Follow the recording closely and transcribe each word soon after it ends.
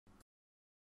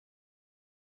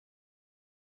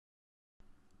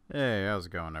Hey, how's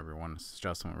it going, everyone? This is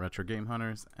Justin with Retro Game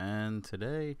Hunters, and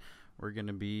today we're going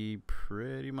to be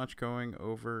pretty much going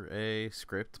over a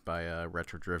script by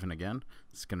Retro Driven again.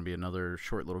 It's going to be another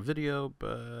short little video,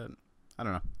 but I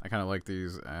don't know. I kind of like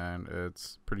these, and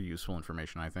it's pretty useful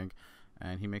information, I think.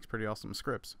 And he makes pretty awesome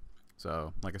scripts.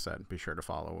 So, like I said, be sure to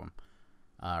follow him.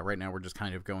 Right now, we're just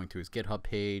kind of going to his GitHub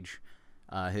page.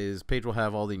 His page will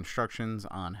have all the instructions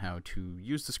on how to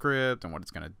use the script and what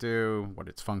it's going to do, what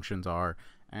its functions are,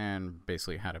 and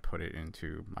basically how to put it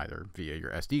into either via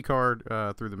your SD card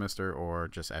through the MiSTer or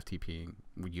just FTP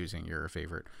using your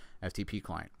favorite FTP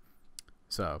client.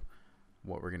 So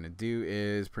what we're going to do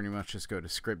is pretty much just go to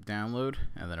script download,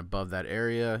 and then above that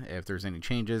area, if there's any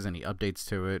changes, any updates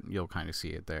to it, you'll kind of see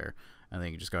it there. And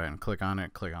then you just go ahead and click on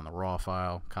it, click on the raw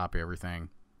file, copy everything,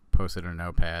 post it in a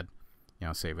notepad,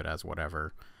 save it as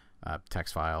whatever,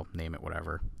 text file, name it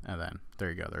whatever, and then there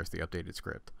you go, there's the updated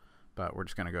script. But we're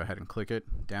just going to go ahead and click it,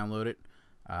 download it.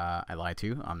 I lied to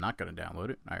you, I'm not going to download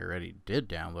it. I already did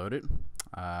download it. So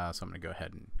I'm going to go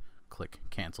ahead and click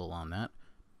cancel on that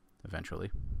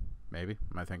eventually. Maybe.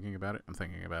 Am I thinking about it? I'm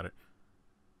thinking about it.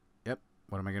 Yep.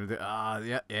 What am I going to do?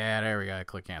 Yeah, there we go. I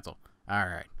click cancel.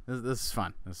 Alright. This is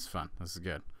fun. This is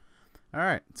good.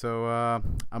 Alright, so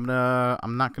I'm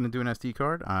not going to do an SD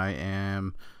card. I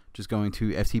am just going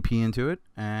to FTP into it,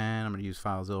 and I'm going to use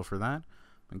FileZilla for that.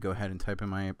 And go ahead and type in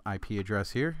my IP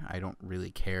address here. I don't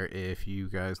really care if you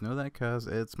guys know that, because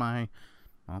it's my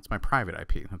private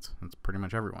IP. That's pretty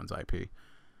much everyone's IP.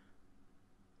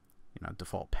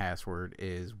 Default password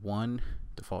is 1.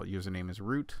 Default username is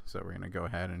root. So we're gonna go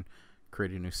ahead and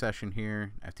create a new session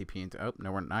here. FTP into. Oh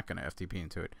no, we're not gonna FTP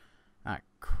into it. Ah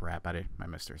crap! My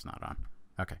MiSTer's not on.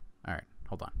 Okay. All right.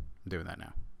 Hold on. I'm doing that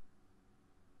now.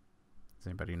 Does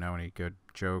anybody know any good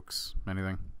jokes?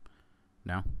 Anything?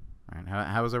 No. Right.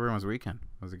 How was everyone's weekend?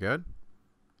 Was it good?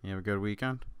 You have a good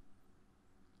weekend?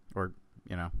 Or,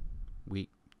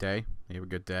 weekday? You have a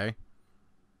good day?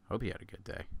 Hope you had a good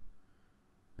day.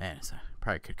 Man, I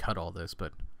probably could cut all this,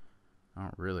 but I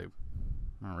don't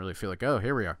really feel like, oh,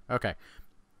 here we are. Okay.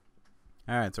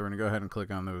 Alright, so we're going to go ahead and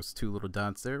click on those two little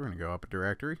dots there. We're going to go up a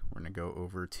directory. We're going to go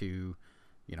over to,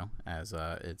 as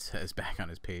it says back on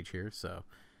his page here, so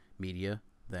media,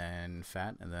 then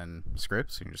fat, and then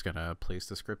scripts. You're just gonna place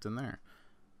the script in there.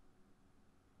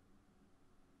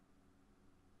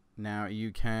 Now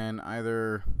you can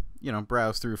either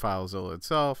browse through FileZilla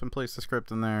itself and place the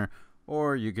script in there,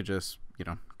 or you could just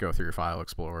go through your file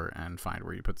explorer and find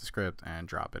where you put the script and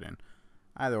drop it in.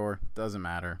 Either or, doesn't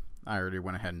matter. I already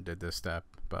went ahead and did this step,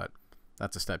 but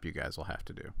that's a step you guys will have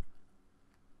to do.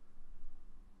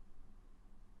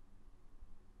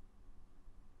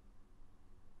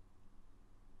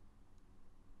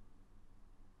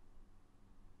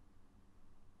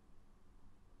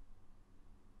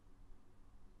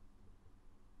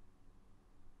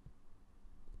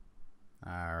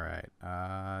 Alright,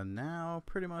 now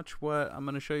pretty much what I'm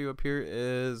going to show you up here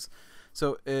is,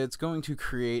 so it's going to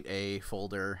create a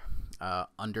folder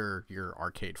under your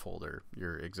arcade folder,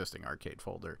 your existing arcade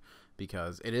folder,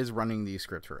 because it is running the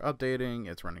script for updating,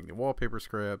 it's running the wallpaper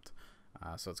script,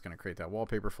 so it's going to create that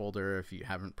wallpaper folder if you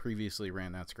haven't previously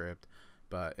ran that script,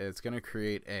 but it's going to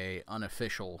create a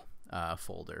unofficial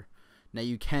folder. Now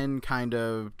you can kind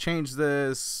of change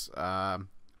this,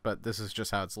 but this is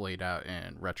just how it's laid out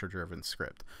in retro-driven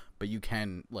script. But you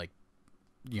can,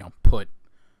 put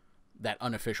that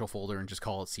unofficial folder and just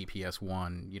call it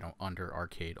CPS1, under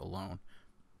arcade alone.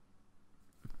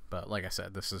 But like I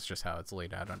said, this is just how it's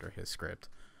laid out under his script.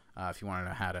 If you want to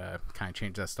know how to kind of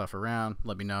change that stuff around,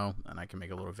 let me know, and I can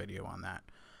make a little video on that.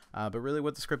 But really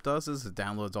what the script does is it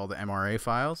downloads all the MRA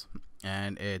files,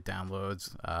 and it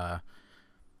downloads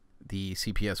the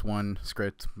CPS1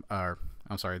 script, or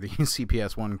I'm sorry, the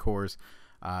CPS1 cores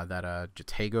that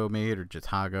Jatago made, or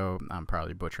Jatago. I'm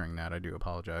probably butchering that. I do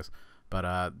apologize.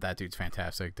 But that dude's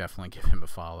fantastic. Definitely give him a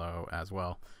follow as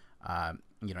well.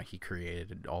 He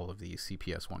created all of these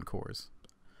CPS1 cores.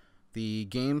 The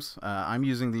games, I'm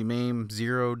using the MAME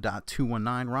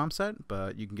 0.219 ROM set,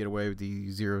 but you can get away with the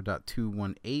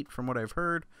 0.218 from what I've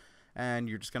heard. And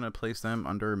you're just going to place them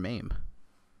under MAME.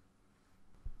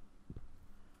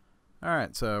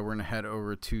 Alright, so we're going to head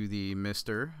over to the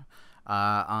MiSTer.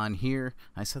 On here,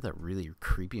 I said that really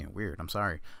creepy and weird, I'm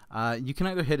sorry. You can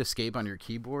either hit escape on your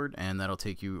keyboard, and that'll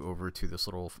take you over to this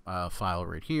little file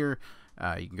right here.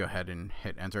 You can go ahead and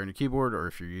hit enter on your keyboard, or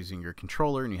if you're using your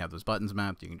controller and you have those buttons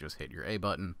mapped, you can just hit your A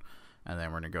button, and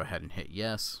then we're going to go ahead and hit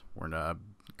yes. We're going to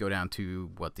go down to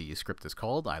what the script is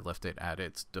called. I left it at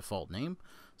its default name,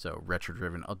 so Retro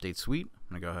Driven Update Suite.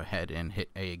 I'm going to go ahead and hit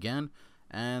A again.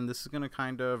 and this is going to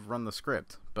kind of run the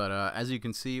script. But as you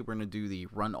can see, we're going to do the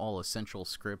run all essential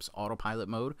scripts autopilot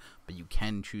mode, but you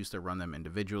can choose to run them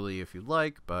individually if you'd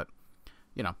like, but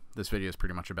you know, this video is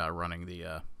pretty much about running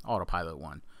the autopilot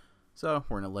one. So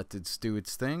we're going to let it do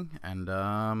its thing, and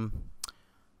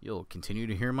you'll continue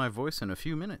to hear my voice in a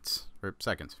few minutes, or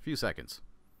seconds, a few seconds.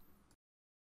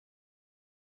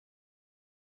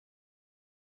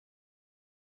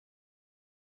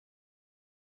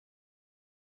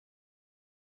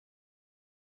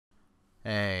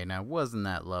 Hey, now wasn't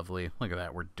that lovely? Look at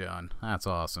that, we're done. That's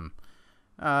awesome.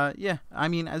 Yeah, I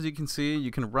mean, as you can see,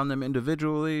 you can run them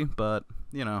individually, but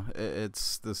you know,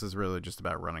 this is really just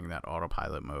about running that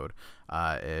autopilot mode.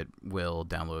 It will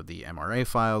download the MRA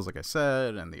files, like I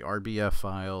said, and the RBF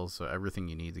files, so everything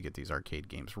you need to get these arcade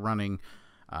games running.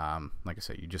 Like I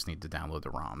said, you just need to download the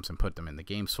ROMs and put them in the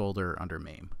games folder under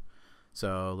MAME.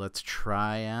 So let's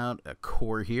try out a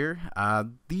core here.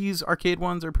 These arcade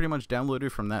ones are pretty much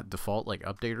downloaded from that default like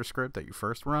updater script that you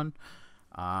first run.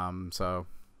 So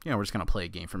you know, we're just gonna play a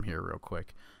game from here real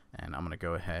quick, and I'm gonna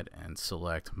go ahead and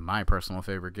select my personal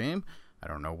favorite game. I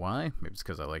don't know why. Maybe it's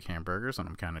because I like hamburgers and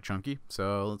I'm kind of chunky.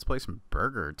 So let's play some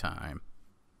Burger Time.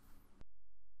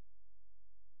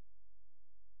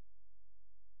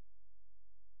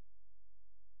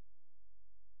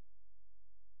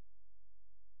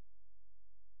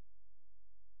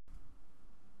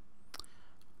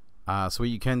 So what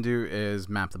you can do is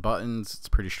map the buttons. It's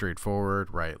pretty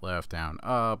straightforward. Right, left, down,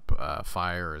 up.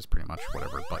 Fire is pretty much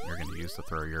whatever button you're going to use to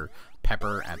throw your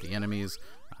pepper at the enemies.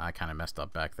 I kind of messed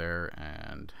up back there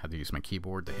and had to use my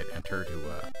keyboard to hit enter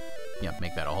to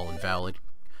make that all invalid.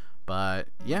 But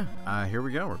yeah, here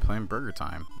we go. We're playing Burger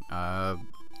Time. The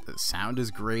sound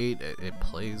is great. It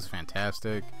plays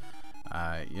fantastic.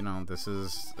 You know, this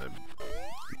is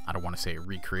I don't want to say a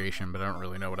recreation, but I don't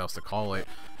really know what else to call it,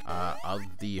 of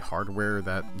the hardware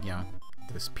that, you know,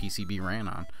 this PCB ran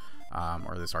on,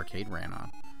 or this arcade ran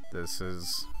on. This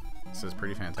is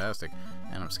pretty fantastic.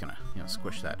 And I'm just gonna, you know,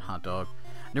 squish that hot dog.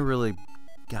 I never really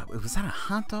got, was that a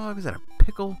hot dog? Was that a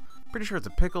pickle? Pretty sure it's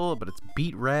a pickle, but it's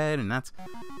beet red, and that's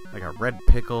like a red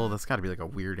pickle. That's got to be like a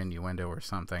weird innuendo or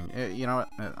something. You know what?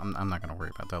 I'm not gonna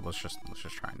worry about that. Let's just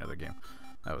try another game.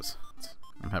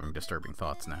 I'm having disturbing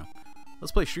thoughts now.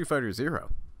 Let's play Street Fighter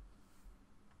Zero.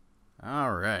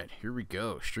 Alright, here we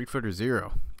go. Street Fighter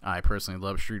Zero. I personally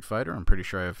love Street Fighter. I'm pretty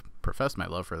sure I've professed my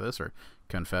love for this, or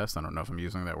confessed. I don't know if I'm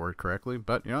using that word correctly,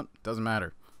 but you know, it doesn't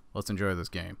matter. Let's enjoy this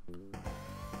game.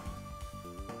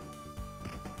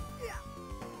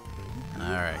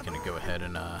 Alright, gonna go ahead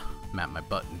and map my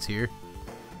buttons here.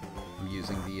 I'm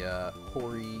using the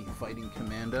Hori Fighting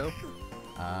Commando.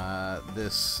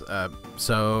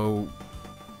 So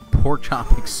Pork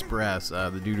Chop Express,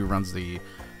 the dude who runs the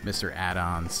MiSTer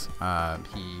add-ons,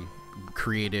 he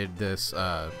created this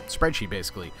spreadsheet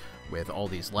basically with all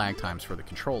these lag times for the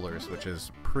controllers, which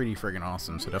is pretty friggin'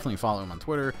 awesome. So definitely follow him on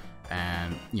Twitter,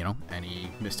 and you know,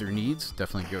 any MiSTer needs,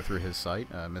 definitely go through his site,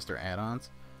 MiSTer add-ons.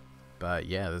 But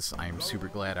yeah, I'm super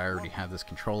glad I already had this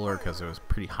controller because it was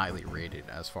pretty highly rated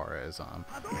as far as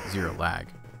zero lag.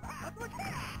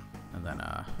 And then,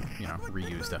 you know,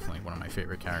 Ryu's definitely one of my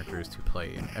favorite characters to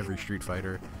play in every Street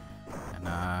Fighter.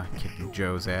 And kicking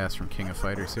Joe's ass from King of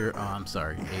Fighters here. Oh, I'm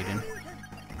sorry, Aiden.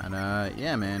 And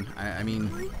yeah, man, I mean,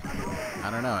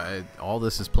 I don't know. All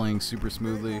this is playing super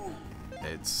smoothly.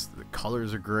 The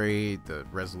colors are great. The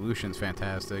resolution's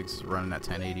fantastic. It's running at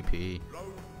 1080p.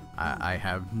 I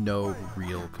have no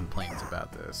real complaints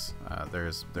about this.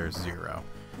 There's zero.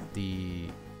 The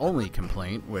only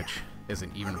complaint, which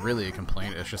isn't even really a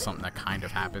complaint, it's just something that kind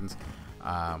of happens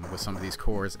with some of these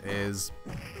cores, is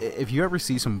if you ever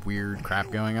see some weird crap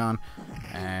going on,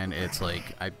 and it's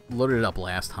like, I loaded it up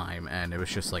last time and it was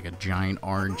just like a giant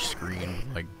orange screen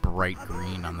with like bright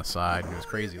green on the side, and it was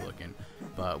crazy looking.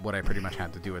 But what I pretty much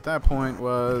had to do at that point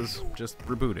was just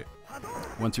reboot it.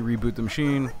 Once you reboot the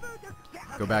machine,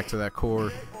 go back to that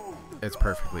core, it's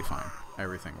perfectly fine.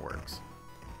 Everything works.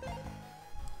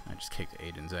 I just kicked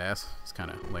Aiden's ass. He's kind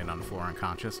of laying on the floor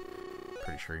unconscious.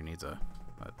 Pretty sure he needs a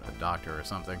doctor or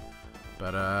something.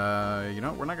 But, you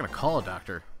know, we're not going to call a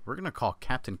doctor. We're going to call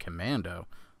Captain Commando.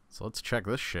 So let's check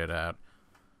this shit out.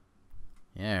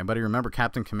 Yeah, anybody remember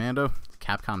Captain Commando?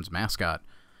 Capcom's mascot.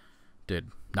 Did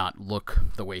not look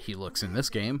the way he looks in this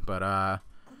game, but,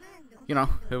 you know,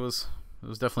 it was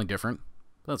definitely different.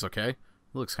 That's okay. It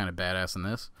looks kind of badass in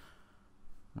this.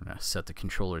 We're going to set the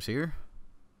controllers here.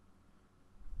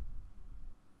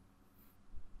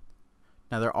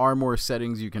 Now, there are more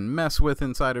settings you can mess with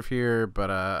inside of here, but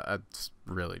it's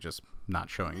really just not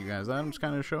showing you guys that. I'm just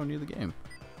kind of showing you the game.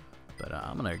 But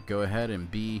I'm going to go ahead and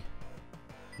be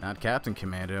Not Captain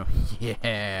Commando.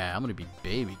 Yeah, I'm gonna be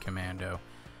Baby Commando.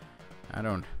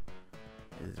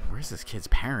 Where's this kid's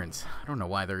parents? I don't know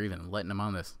why they're even letting him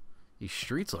on this. These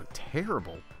streets look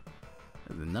terrible.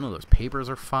 None of those papers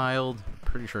are filed.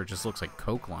 Pretty sure it just looks like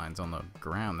coke lines on the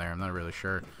ground there. I'm not really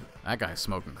sure. That guy's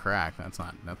smoking crack. That's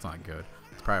not good.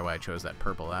 That's probably why I chose that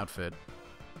purple outfit.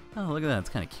 Oh, look at that. It's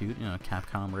kind of cute. You know,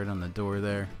 Capcom right on the door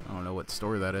there. I don't know what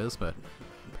store that is, but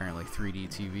apparently 3D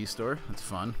TV store. That's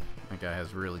fun. That guy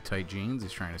has really tight jeans.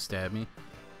 He's trying to stab me.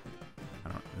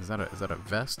 Is that a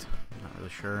vest? I'm not really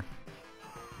sure.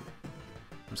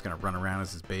 I'm just gonna run around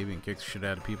as this baby and kick the shit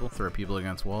out of people, throw people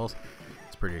against walls.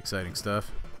 It's pretty exciting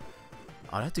stuff.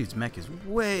 Oh, that dude's mech is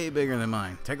way bigger than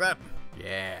mine. Take that!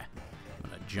 Yeah. I'm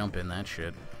gonna jump in that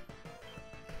shit.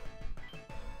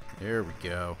 There we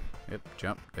go. Yep,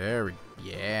 jump. There we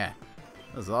yeah.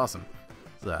 This is awesome.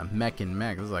 This is a mech in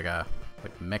mech. This is like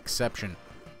mechception.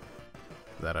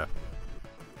 Is that a...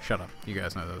 Shut up. You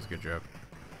guys know that was a good joke.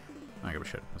 I don't give a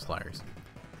shit. That's hilarious.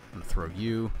 I'm gonna throw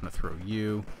you. I'm gonna throw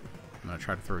you. I'm gonna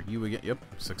try to throw you again. Yep.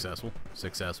 Successful.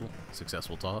 Successful.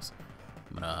 Successful toss.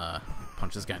 I'm gonna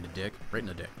punch this guy in the dick. Right in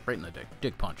the dick. Right in the dick.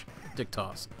 Dick punch. Dick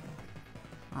toss.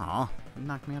 Aw. You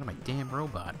knocked me out of my damn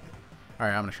robot.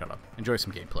 Alright, I'm gonna shut up. Enjoy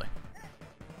some gameplay.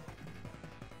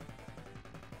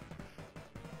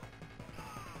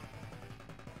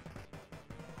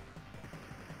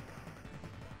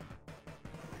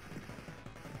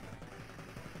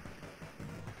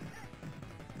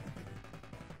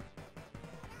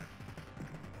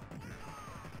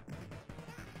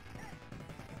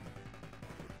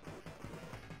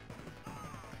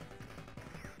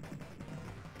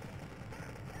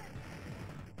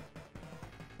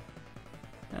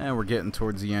 And we're getting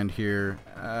towards the end here.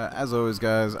 As always,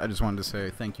 guys, I just wanted to say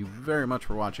thank you very much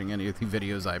for watching any of the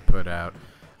videos I put out.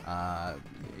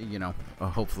 You know,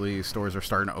 hopefully stores are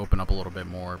starting to open up a little bit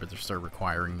more, but they're still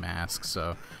requiring masks,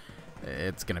 so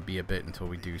it's going to be a bit until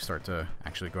we do start to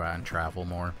actually go out and travel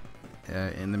more.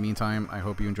 In the meantime, I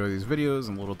hope you enjoy these videos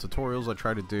and little tutorials I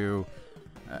try to do.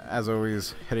 As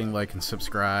always, hitting like and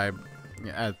subscribe.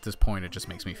 At this point, it just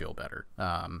makes me feel better.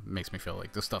 Makes me feel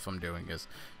like the stuff I'm doing is,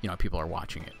 you know, people are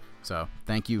watching it. So,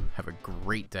 thank you. Have a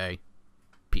great day.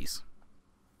 Peace.